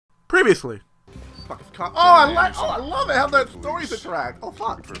Previously. Fuck, it's caught. Oh, I love it how the stories interact. Oh,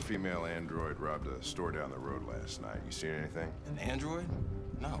 fuck. For a female android robbed a store down the road last night. You seen anything? An android?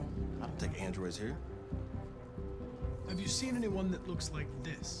 No, I don't think androids here. Have you seen anyone that looks like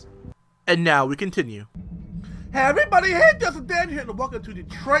this? And now we continue. Hey everybody, hey, Justin Dan here, and welcome to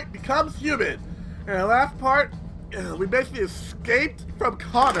Detroit Becomes Human. And the last part, we basically escaped from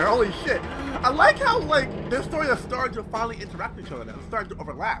Connor. Holy shit. I like how, like, this story is starting to finally interact with each other now. It's starting to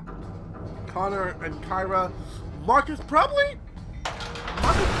overlap. Connor and Kyra. Markus probably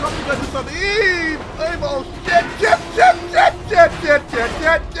gonna do something evil. Shit.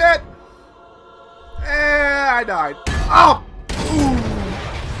 And I died. Oh! Ooh.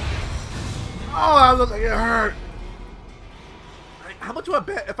 Oh, that looks like it hurt. How much do I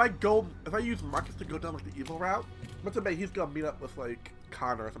bet if I use Markus to go down like the evil route? What's I bet he's gonna meet up with like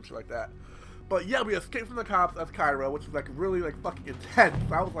Connor or some shit like that. But yeah, we escaped from the cops as Kyra, which was like really like fucking intense.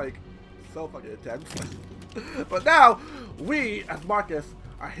 I was like so fucking intense. But now we as Markus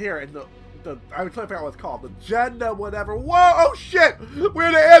are here in the I was trying to figure out what it's called, the agenda whatever. Whoa! Oh shit! We're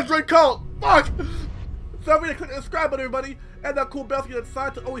in the android cult. Fuck! Sorry I couldn't describe it, everybody. And that cool Belsky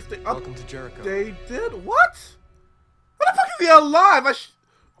decided to always stay up. Welcome to Jericho. They did what? How the fuck is he alive?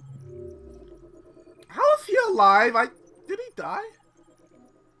 How is he alive? Did he die?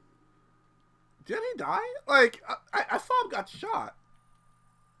 Did he die? Like I saw him got shot.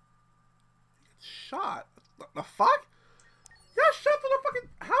 Shot? The fuck? He got shot to the fucking.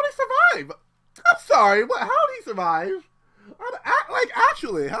 How did he survive? I'm sorry. What? How did he survive? Like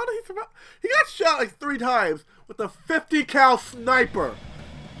actually, how did he survive? He got shot like 3 times with a 50 cal sniper.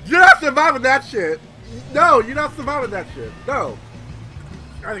 You're not surviving that shit. No, you're not surviving that shit. No.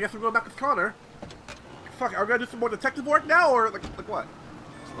 Alright, I guess we're going back with Connor. Fuck, are we gonna do some more detective work now, or like what?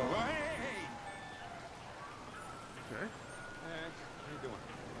 Okay. How you doing?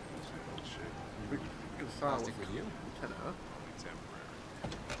 Good sound Plastic with you? Lieutenant, Temporary.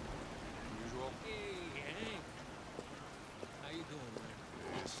 Usual? Hey, Hank. How you doing, man?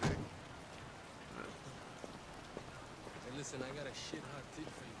 Yeah, sick. Hey, listen, I got a shit hot tip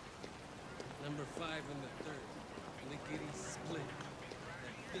for you. Number 5 and the 3rd. Lickety split.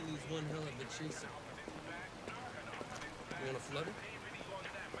 That Philly's one hell of a chaser. You wanna flood it?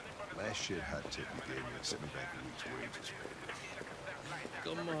 Last shit hot tip you gave me, I sent me back a week's wages.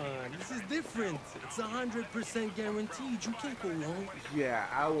 Come on, this is different. It's 100% guaranteed. You can't go wrong. Yeah,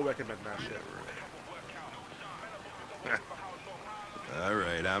 I will recommend that shit. All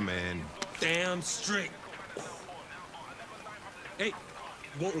right, I'm in. Damn straight. Hey,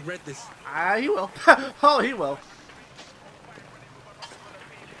 you won't regret this. He will. Oh, he will.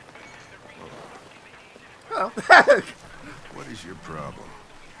 Oh. What is your problem?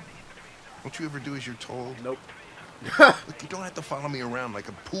 Don't you ever do as you're told? Nope. Look, you don't have to follow me around like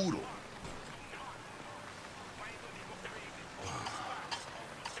a poodle.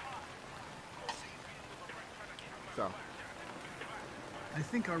 So. I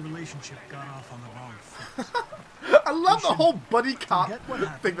think our relationship got off on the wrong foot. I love the whole buddy cop Forget what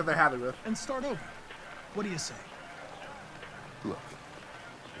happened thing that they're having with. and start over. What do you say? Look,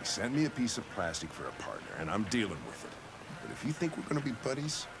 they sent me a piece of plastic for a partner, and I'm dealing with it. But if you think we're gonna be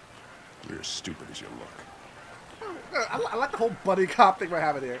buddies, you're as stupid as you look. I like the whole buddy cop thing we're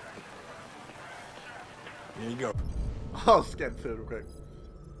having here. Here you go. Oh, scan food real quick.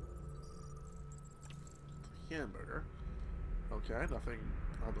 Hamburger. Okay, nothing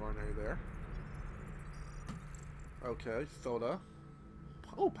out of the ordinary there. Okay, soda.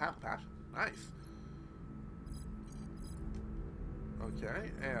 Oh, patch. Nice.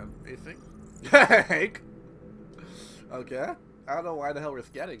 Okay, and anything? Hank. Okay. I don't know why the hell we're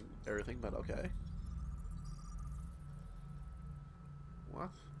scanning everything, but okay. What?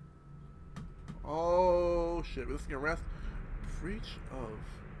 Oh shit, we're listening to arrest. Breach of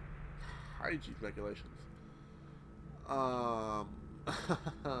hygiene regulations.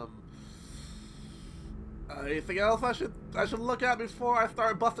 Anything else I should look at before I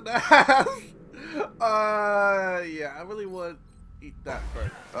start busting ass? Yeah, I really would eat that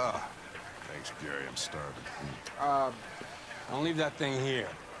first. Ah, thanks, Gary. I'm starving. Don't leave that thing here.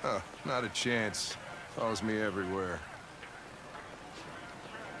 Not a chance. Follows me everywhere.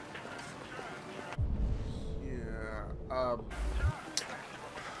 Yeah.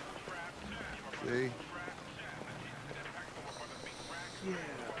 See? Yeah.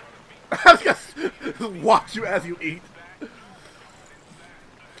 I was gonna watch you as you eat.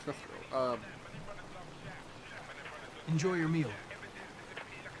 Enjoy your meal.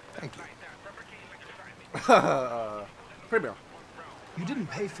 Thank you. Free meal. You didn't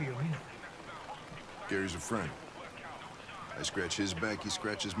pay for your meal. Gary's a friend. I I scratch his back, he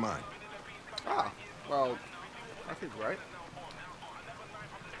scratches mine. Ah, well, I think right.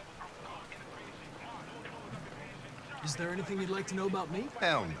 Is there anything you'd like to know about me?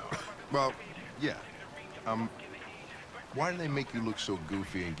 Hell no. Well, yeah. Why do they make you look so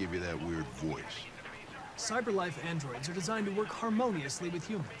goofy and give you that weird voice? CyberLife androids are designed to work harmoniously with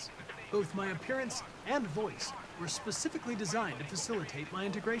humans. Both my appearance and voice were specifically designed to facilitate my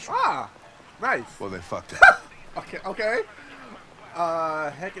integration. Ah, nice. Well, they fucked up. Okay, okay.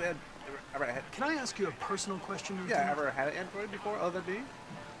 Heck, Can I ask you a personal question, yeah, Lieutenant? ever had an android before other than me?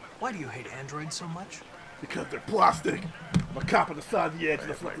 Why do you hate androids so much? Because they're plastic. I'm a cop on the side of the edge,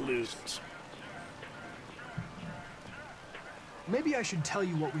 let's let loose. Maybe I should tell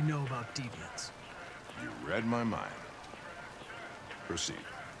you what we know about deviants. You read my mind. Proceed.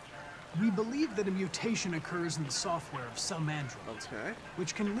 We believe that a mutation occurs in the software of some androids, Okay.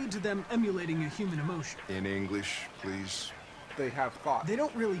 which can lead to them emulating a human emotion. In English, please. They have thought. They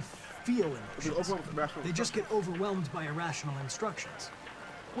don't really feel They're emotions. overwhelmed with irrational They just get overwhelmed by irrational instructions,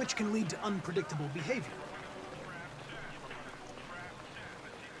 which can lead to unpredictable behavior.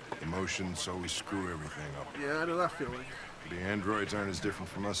 Emotions always screw everything up. Yeah, I know that feeling. The androids aren't as different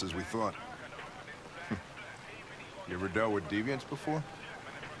from us as we thought. You ever dealt with deviants before?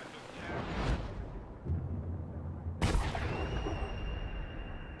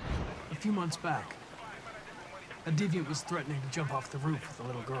 A few months back, a deviant was threatening to jump off the roof with a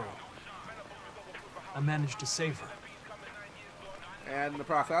little girl. I managed to save her. And in the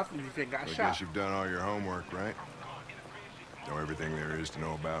process, you think got I shot. guess you've done all your homework, right? Know everything there is to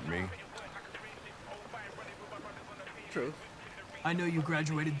know about me? True. I know you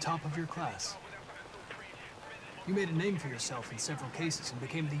graduated top of your class. You made a name for yourself in several cases and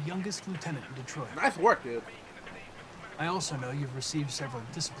became the youngest lieutenant in Detroit. Nice work, dude. I also know you've received several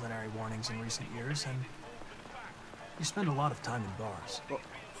disciplinary warnings in recent years, and you spend a lot of time in bars. Well,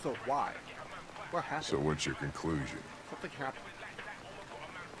 so why? What happened? So what's your conclusion? Something happened.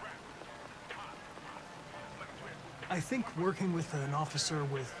 I think working with an officer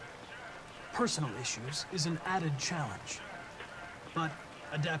with personal issues is an added challenge. But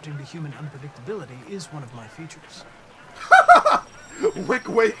adapting to human unpredictability is one of my features. Wink,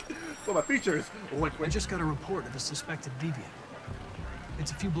 wink. For my features. Wink, I wink. just got a report of a suspected deviant.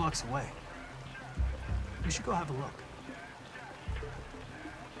 It's a few blocks away. We should go have a look.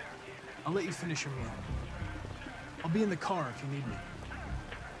 I'll let you finish your meal. I'll be in the car if you need me.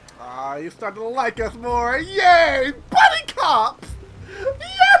 Ah, you starting to like us more. Yay! Buddy cops!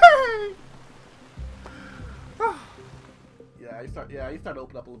 Yay! You start to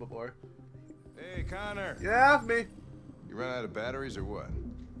open up a little bit more. Hey, Connor. Yeah, that's me. You run out of batteries or what?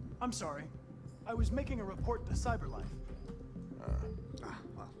 I'm sorry. I was making a report to CyberLife.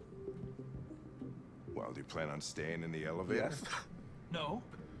 Well, Well, do you plan on staying in the elevator? yes. No,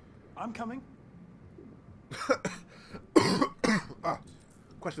 I'm coming.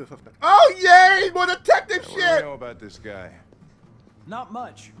 Question the suspect. Oh, yay! More detective What do you shit! know about this guy? Not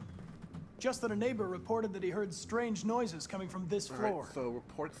much. Just that a neighbor reported that he heard strange noises coming from this floor. Alright, so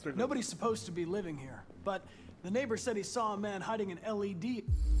reports through Nobody's supposed to be living here, but the neighbor said he saw a man hiding an LED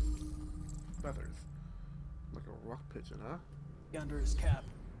feathers. Like a rock pigeon, huh? under his cap.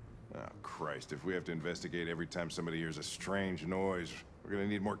 Oh, Christ. If we have to investigate every time somebody hears a strange noise, we're gonna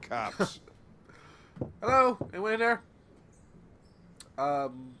need more cops. Hello? Anyone in there?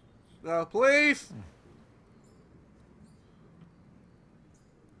 Police!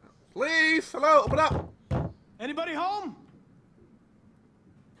 Police! Hello? Open up! Anybody home?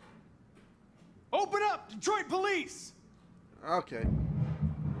 Open up! Detroit police! Okay.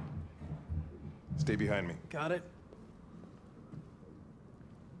 Stay behind me. Got it.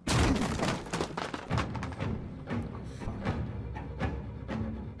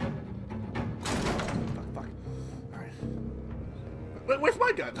 Fuck. Alright. Where's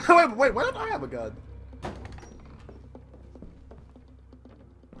my gun? wait, why don't I have a gun?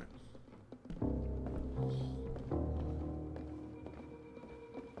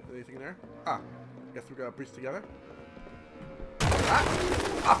 Anything in there? Ah. Guess we're gonna breach together.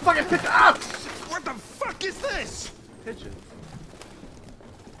 Ah! Fucking pigeon! Ah! What the fuck is this? Pigeon.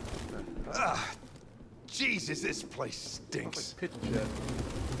 Jesus, this place Sounds stinks. like pigeon shit.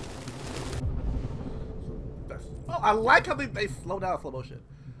 Oh, I like how they slow down slow motion.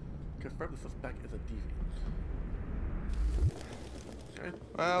 Confirm the suspect is a deviant. Okay.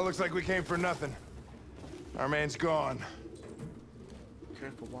 Well, looks like we came for nothing. Our man's gone.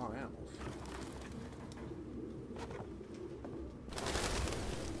 Caring for wild animals.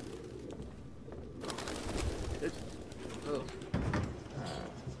 Pigeon. Ugh.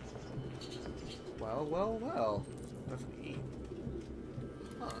 Well. Doesn't eat.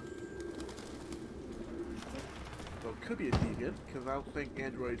 Could be a deviant, because I don't think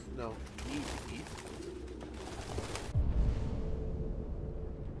androids know eat.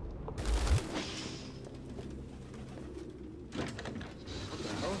 What the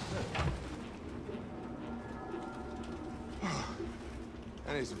hell is that? I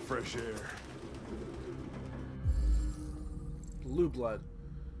need some fresh air. Blue blood.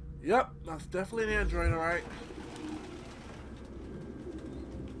 Yep, that's definitely an android, alright.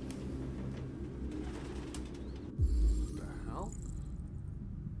 What the hell?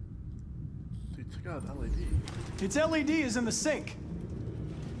 So you took out his LED. Its LED is in the sink.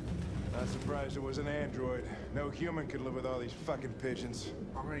 Not surprised it was an android. No human could live with all these fucking pigeons.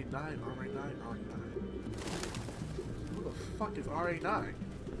 RA9, RA9, RA9. Who the fuck is RA9?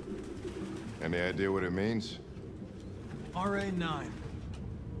 Any idea what it means? RA9.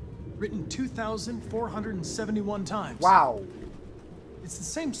 Written 2,471 times. Wow. It's the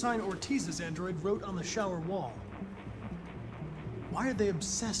same sign Ortiz's android wrote on the shower wall. Why are they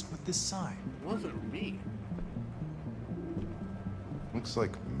obsessed with this sign? What does it mean? Looks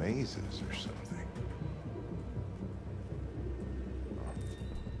like mazes or something.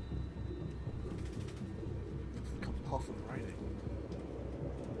 Compulsive writing.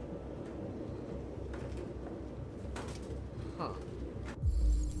 Huh.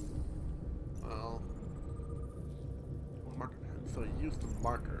 Well, marker pen. So he used the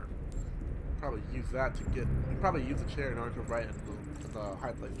marker. Probably use that to get. He probably used the chair in order to write in the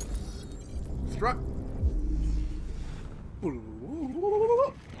high places. Struck.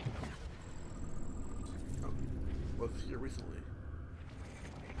 Was here recently.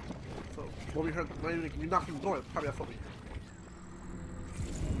 So what we heard when you knocked on the door, probably that's what we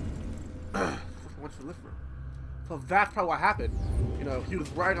heard. Went to the lift room. So that's probably what happened. You know, he was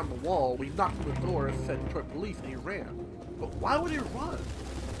right on the wall, we knocked on the door, said Detroit police, and he ran. But why would he run?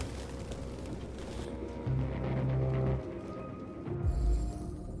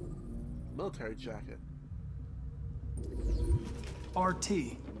 Military jacket.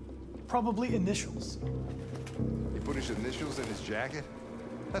 RT. Probably initials. He put his initials in his jacket?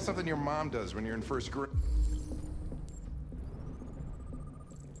 That's something your mom does when you're in first grade.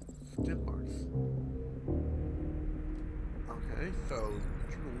 Skid marks. Okay, so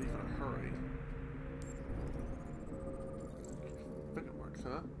you're trying to leave in a hurry. Finger marks,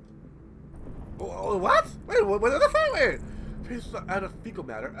 huh? Oh, what? Wait, what did I say? Wait! Traces out of fecal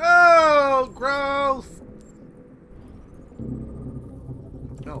matter. Oh, gross!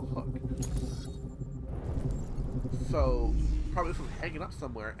 No hook. So, probably this was hanging up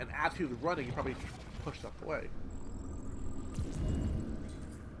somewhere, and as he was running, he probably pushed stuff away.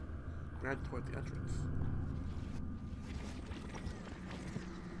 Ran toward the entrance.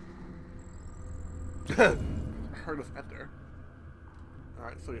 Heard us enter.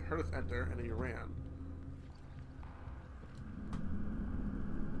 Alright, so he heard us enter, and then he ran.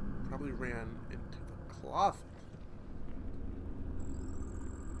 Probably ran into the closet.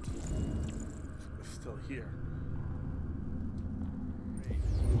 It's still here.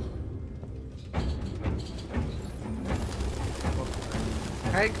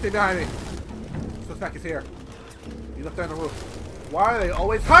 Hank, stay behind me. Suspect is here. He's up there on the roof. Why are they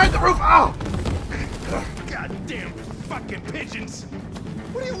always hiding the roof? Oh! Goddamn fucking pigeons!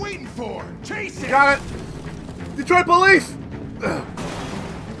 What are you waiting for? Chase it! Got it! Detroit police!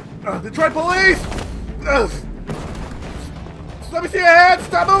 Detroit police! Let me see your hands!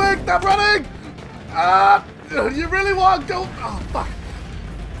 Stop moving! Stop running! You really want to go? Oh, fuck.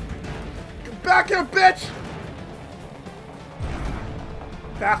 Come back here, bitch!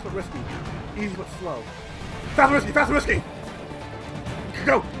 Fast but risky. Easy but slow. Fast and risky! Fast and risky!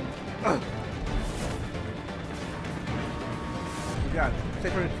 Go! You got it.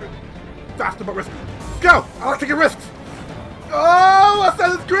 Safe for entry. Faster but risky. Go! I like taking risks! Oh!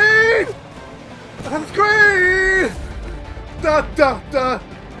 Assassin's Creed! Assassin's Creed! Da da da!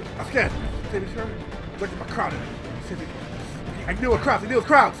 I'm scared. Save me, sure. Look at my crowd. I knew a crowd. I knew it was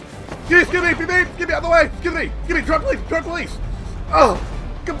crowds. Excuse me, be me. Get me out of the way. Excuse me. Drug police. Drug police. Oh!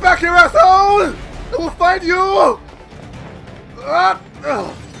 Come back here, asshole! I will find you! Oh,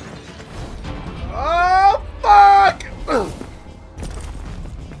 fuck!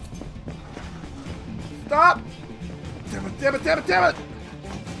 Stop! Damn it, damn it, damn it, damn it!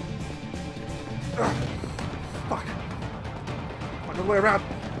 Fuck. Find the way around.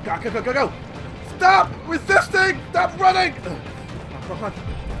 Go, go, go, go, go! Stop resisting! Stop running! Come on.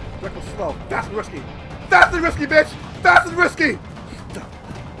 Reckless slow. Fast and risky. Fast and risky, bitch! Fast and risky!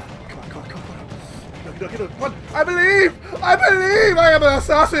 Come on. I believe I am an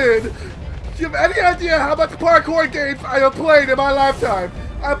assassin! Do you have any idea how much parkour games I have played in my lifetime?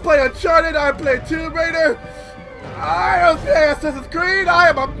 I played Uncharted, I played Tomb Raider, I don't play Assassin's Creed. I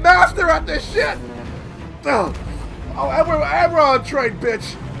am a master at this shit. Oh, and we're on train,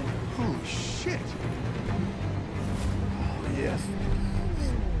 bitch. Holy shit. Oh, yes.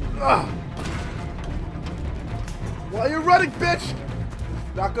 Why are you running, bitch?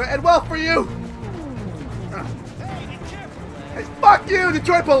 Not gonna end well for you. Hey, fuck you,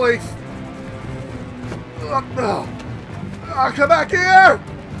 Detroit police. Come back here.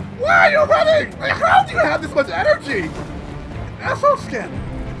 Why are you running? How do you have this much energy? Asshole skin.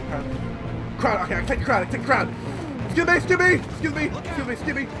 Crowd, okay, take the crowd, take the crowd. Excuse me, excuse me, excuse me, excuse me,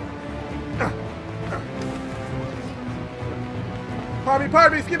 excuse me.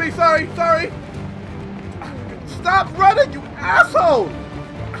 Pardon me, excuse me, sorry, sorry. Stop running, you asshole!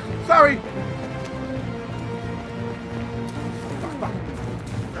 Sorry. Fuck.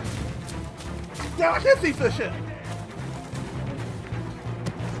 Damn, I can't see this shit.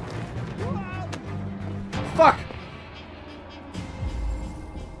 Fuck!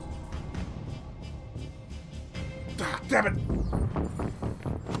 Damn it!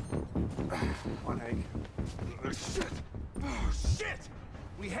 One egg. Oh, shit! Oh, shit!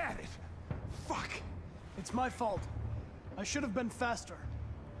 We had it! Fuck! It's my fault. I should have been faster.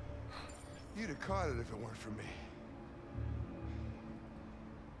 You'd have caught it if it weren't for me.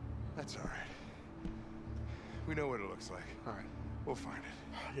 That's all right. We know what it looks like. All right. We'll find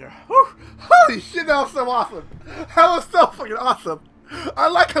it. Yeah. Whew. Holy shit, that was so awesome. That was so fucking awesome. I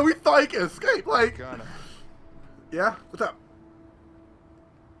like how we thought he could escape. Like, Ghana. yeah? What's up?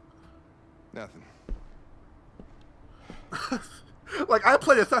 Nothing. Like, I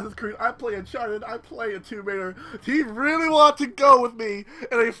play Assassin's Creed, I play Uncharted, I play a Tomb Raider. He really wanted to go with me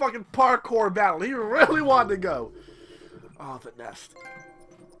in a fucking parkour battle. He really wanted to go. Oh, the nest.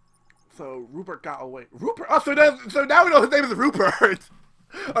 So, Rupert got away. Rupert? Oh, so now we know his name is Rupert.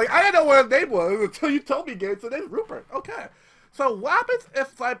 Like, I didn't know what his name was until you told me, Gabe. So his name is Rupert. Okay. So, what happens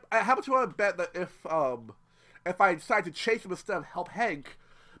if, like, how much you want to bet that if I decide to chase him instead of help Hank,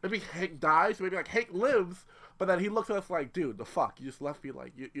 maybe Hank dies, maybe, like, Hank lives, but then he looks at us like, dude, the fuck? You just left me,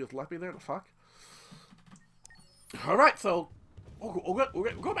 like, you just left me there, the fuck? Alright, so, we'll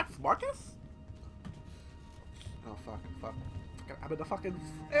go back to Markus? Oh, fuck. I'm in the fucking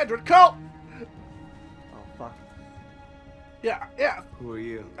Android cult! Oh, fuck. Yeah. Who are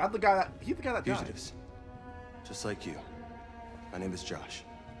you? I'm the guy that, he's the guy that died. Fugitives. Just like you. My name is Josh.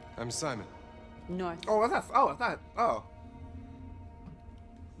 I'm Simon. North. Oh, it's not. Oh.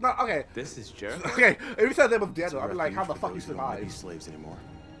 No, okay. This is Jericho? Okay, if you said that was It's a Daniel, I'd be like, refuge how the for fuck you those who don't want to be survive? slaves anymore.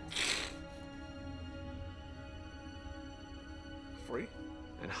 Free?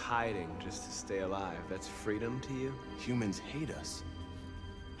 And hiding just to stay alive, that's freedom to you? Humans hate us.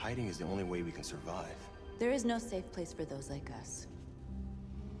 Hiding is the only way we can survive. There is no safe place for those like us.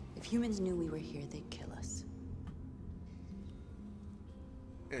 If humans knew we were here, they'd kill us.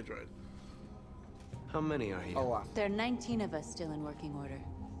 Android. How many are you? A lot. There are 19 of us still in working order.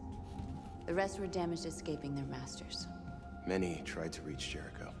 The rest were damaged escaping their masters. Many tried to reach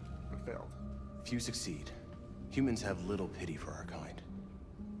Jericho. I failed. Few succeed. Humans have little pity for our kind.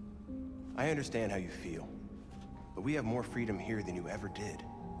 I understand how you feel, but we have more freedom here than you ever did.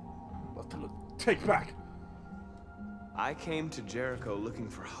 Let's take back. I came to Jericho looking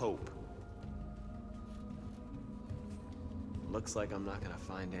for hope. Looks like I'm not gonna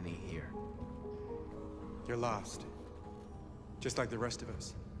find any here. You're lost. Just like the rest of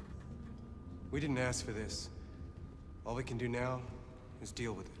us. We didn't ask for this. All we can do now is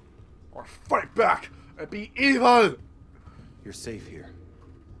deal with it. Or fight back and be evil! You're safe here.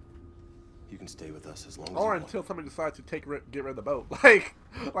 You can stay with us as long as Or you want. until somebody decides to get rid of the boat. Like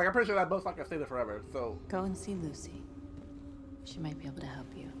I'm pretty sure that boat's not gonna stay there forever, so... Go and see Lucy. She might be able to help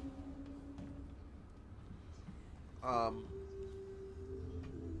you.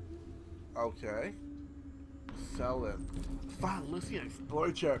 Okay. Sell it. Find Lucy and explore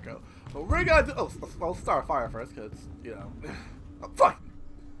Jericho. But we're gonna do... Oh, let's start a fire first, because, you know... Oh, fuck!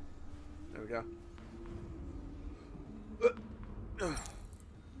 There we go.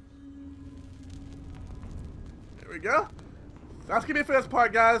 There we go. That's gonna be it for this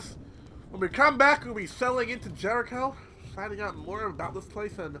part, guys. When we come back, we'll be selling into Jericho, finding out more about this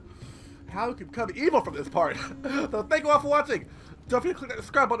place and how we can become evil from this part. So thank you all for watching. Don't forget to click that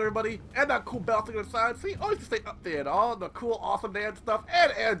subscribe button, everybody, and that cool bell thing on the side, so you always stay updated on all the cool, awesome dance stuff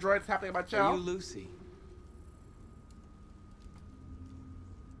and androids happening on my Are channel. you Lucy?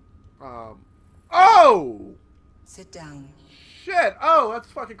 Oh! Sit down. Shit! Oh,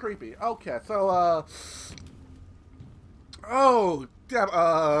 that's fucking creepy. Okay, so, oh, damn,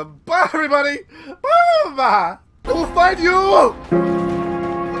 bye, everybody! Bye! I will find you!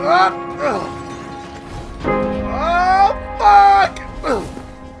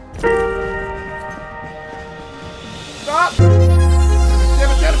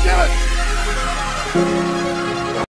 Bye.